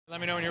Let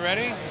me know when you're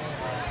ready.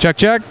 Check,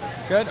 check.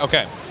 Good?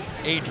 Okay.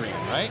 Adrian,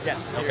 right?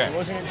 Yes. Okay. What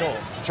was your name? Joel.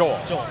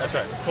 Joel. That's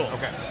right. Cool.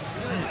 Okay.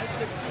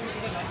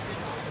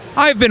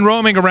 I've been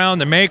roaming around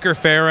the Maker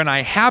Faire and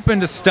I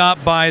happened to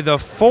stop by the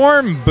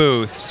Form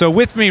booth. So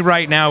with me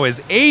right now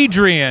is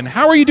Adrian.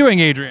 How are you doing,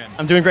 Adrian?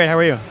 I'm doing great. How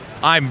are you?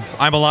 I'm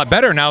a lot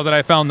better now that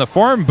I found the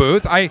Form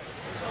booth. I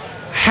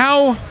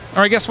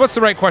guess what's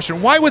the right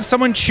question? Why would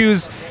someone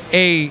choose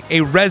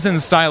a resin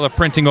style of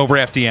printing over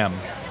FDM?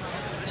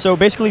 So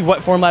basically what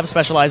Formlabs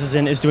specializes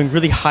in is doing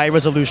really high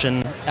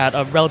resolution at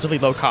a relatively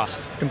low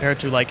cost compared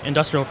to like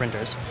industrial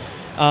printers.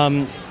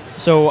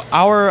 So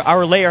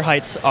our layer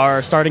heights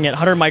are starting at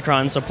 100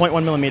 microns, so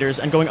 0.1 millimeters,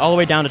 and going all the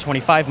way down to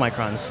 25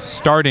 microns.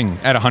 Starting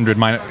at 100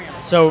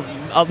 So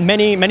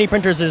many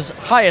printers'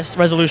 highest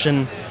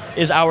resolution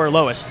is our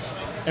lowest,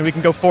 and we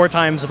can go 4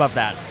 times above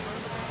that.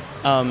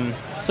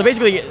 So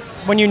basically,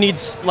 when you need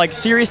like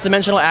serious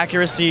dimensional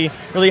accuracy,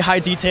 really high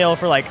detail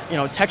for like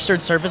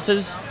textured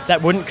surfaces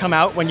that wouldn't come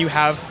out when you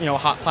have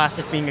hot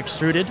plastic being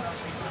extruded,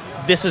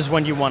 this is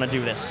when you want to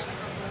do this.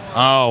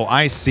 Oh,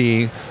 I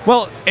see.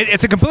 Well,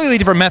 it's a completely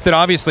different method,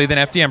 obviously, than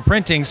FDM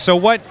printing. So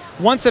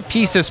once a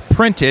piece is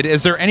printed,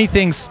 is there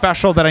anything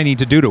special that I need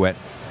to do to it?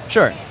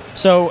 Sure.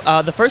 So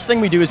the first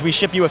thing we do is we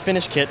ship you a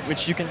finish kit,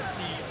 which you can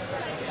see.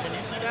 Can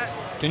you see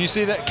that? Can you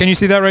see that? Can you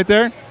see that right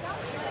there?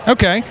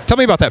 Okay. Tell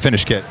me about that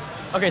finish kit.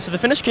 Okay, so the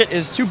finish kit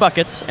is 2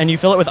 buckets, and you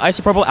fill it with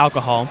isopropyl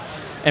alcohol.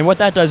 And what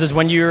that does is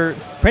when your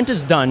print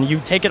is done,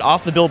 you take it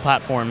off the build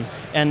platform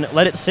and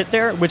let it sit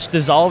there, which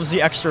dissolves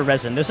the extra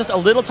resin. There's just a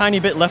little tiny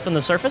bit left on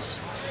the surface.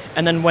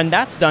 And then when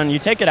that's done, you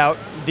take it out,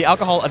 the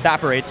alcohol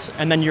evaporates,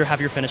 and then you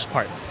have your finished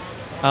part.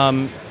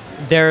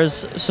 There's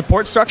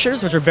support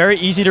structures, which are very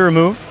easy to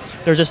remove.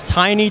 They're just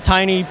tiny,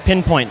 tiny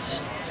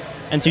pinpoints.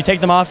 And so you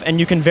take them off, and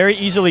you can very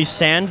easily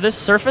sand this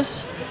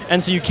surface,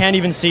 and so you can't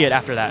even see it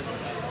after that.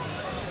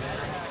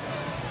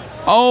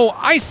 Oh,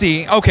 I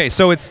see. Okay,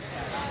 so it's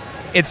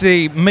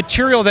a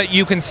material that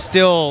you can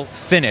still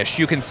finish.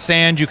 You can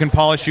sand, you can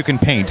polish, you can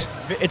paint.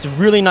 It's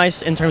really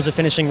nice in terms of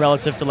finishing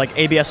relative to like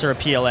ABS or a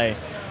PLA.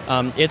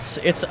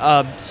 It's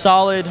a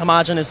solid,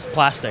 homogeneous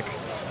plastic.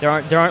 There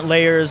aren't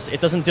layers.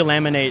 It doesn't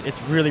delaminate. It's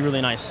really,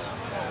 really nice.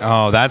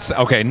 Oh, that's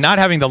okay. Not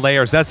having the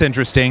layers, that's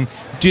interesting.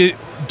 Do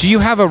you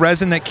have a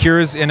resin that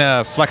cures in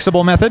a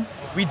flexible method?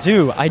 We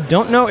do. I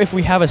don't know if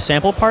we have a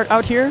sample part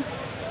out here,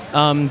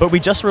 but we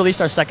just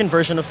released our second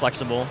version of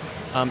Flexible.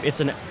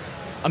 It's an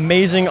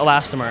amazing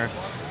elastomer,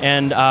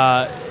 and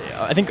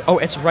I think, oh,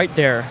 it's right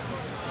there.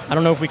 I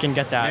don't know if we can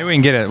get that. Maybe we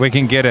can get it. We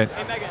can get it.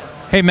 Hey, Megan.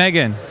 Hey,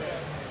 Megan.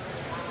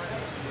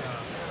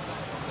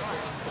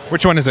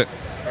 Which one is it?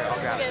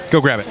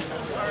 Go grab it.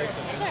 Sorry,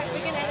 we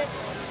can edit.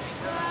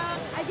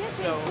 I guess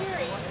in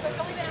theory, but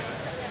going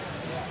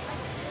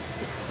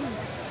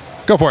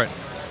back. Go for it.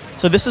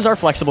 So this is our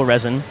flexible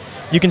resin.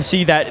 You can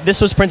see that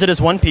this was printed as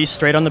one piece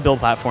straight on the build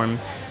platform,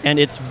 and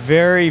it's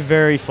very,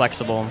 very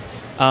flexible.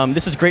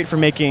 This is great for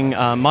making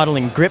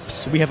modeling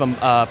grips. We have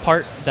a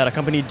part that a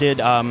company did.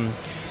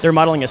 They're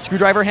modeling a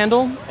screwdriver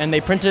handle, and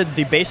they printed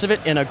the base of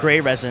it in a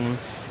gray resin,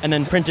 and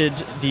then printed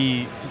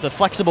the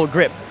flexible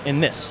grip in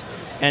this.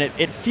 And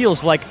it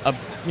feels like a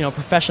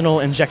professional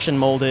injection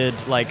molded,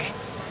 like,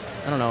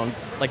 I don't know,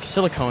 like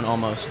silicone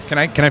almost. Can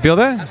I feel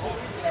that?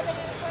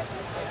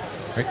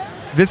 Right.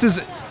 This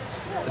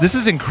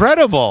is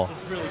incredible.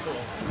 It's really cool.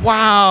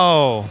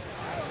 Wow.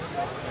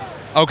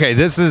 Okay,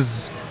 this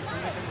is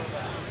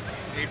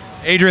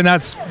Adrian.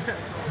 That's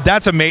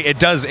amazing.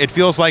 It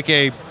feels like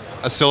a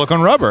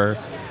silicone rubber.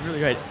 It's really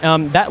great.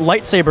 That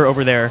lightsaber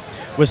over there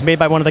was made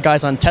by one of the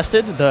guys on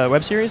Tested, the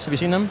web series. Have you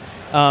seen them?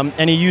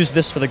 And he used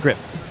this for the grip.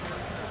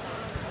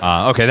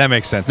 Okay, that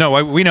makes sense.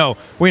 No, we know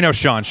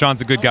Sean.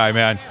 Sean's a good guy,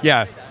 man.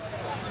 Yeah.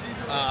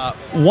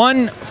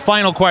 One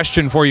final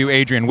question for you,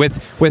 Adrian.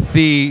 With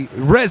the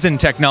resin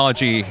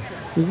technology,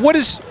 what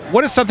is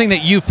something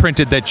that you've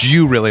printed that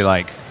you really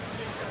like?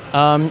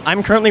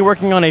 I'm currently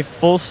working on a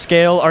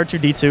full-scale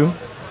R2-D2.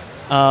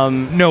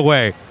 No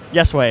way.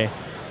 Yes way.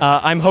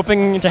 I'm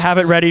hoping to have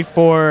it ready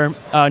for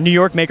New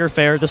York Maker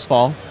Faire this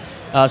fall.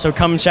 So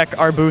come check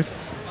our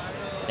booth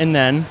and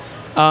then.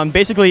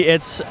 Basically,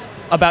 it's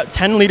about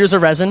 10 liters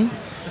of resin.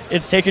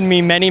 It's taken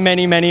me many,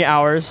 many, many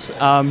hours.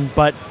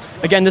 But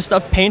again, this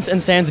stuff paints and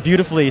sands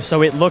beautifully,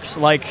 so it looks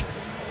like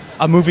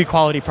a movie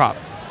quality prop.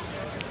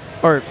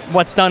 Or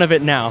what's done of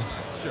it now.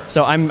 Sure.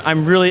 So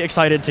I'm really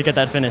excited to get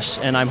that finished,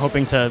 and I'm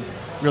hoping to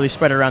really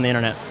spread it around the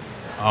internet.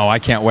 Oh, I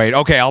can't wait.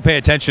 Okay, I'll pay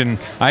attention.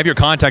 I have your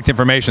contact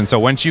information, so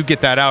once you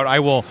get that out, I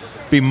will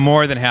be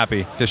more than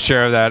happy to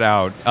share that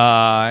out.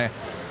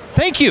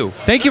 Thank you.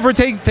 Thank you for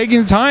taking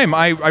the time.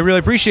 I really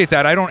appreciate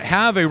that. I don't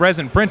have a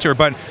resin printer,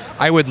 but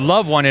I would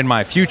love one in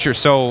my future,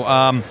 so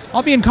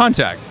I'll be in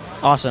contact.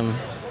 Awesome.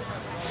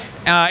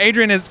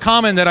 Adrian, it's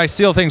common that I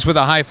steal things with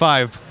a high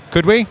five.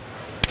 Could we?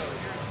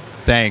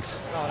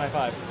 Thanks. Solid high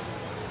five.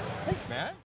 Thanks, man.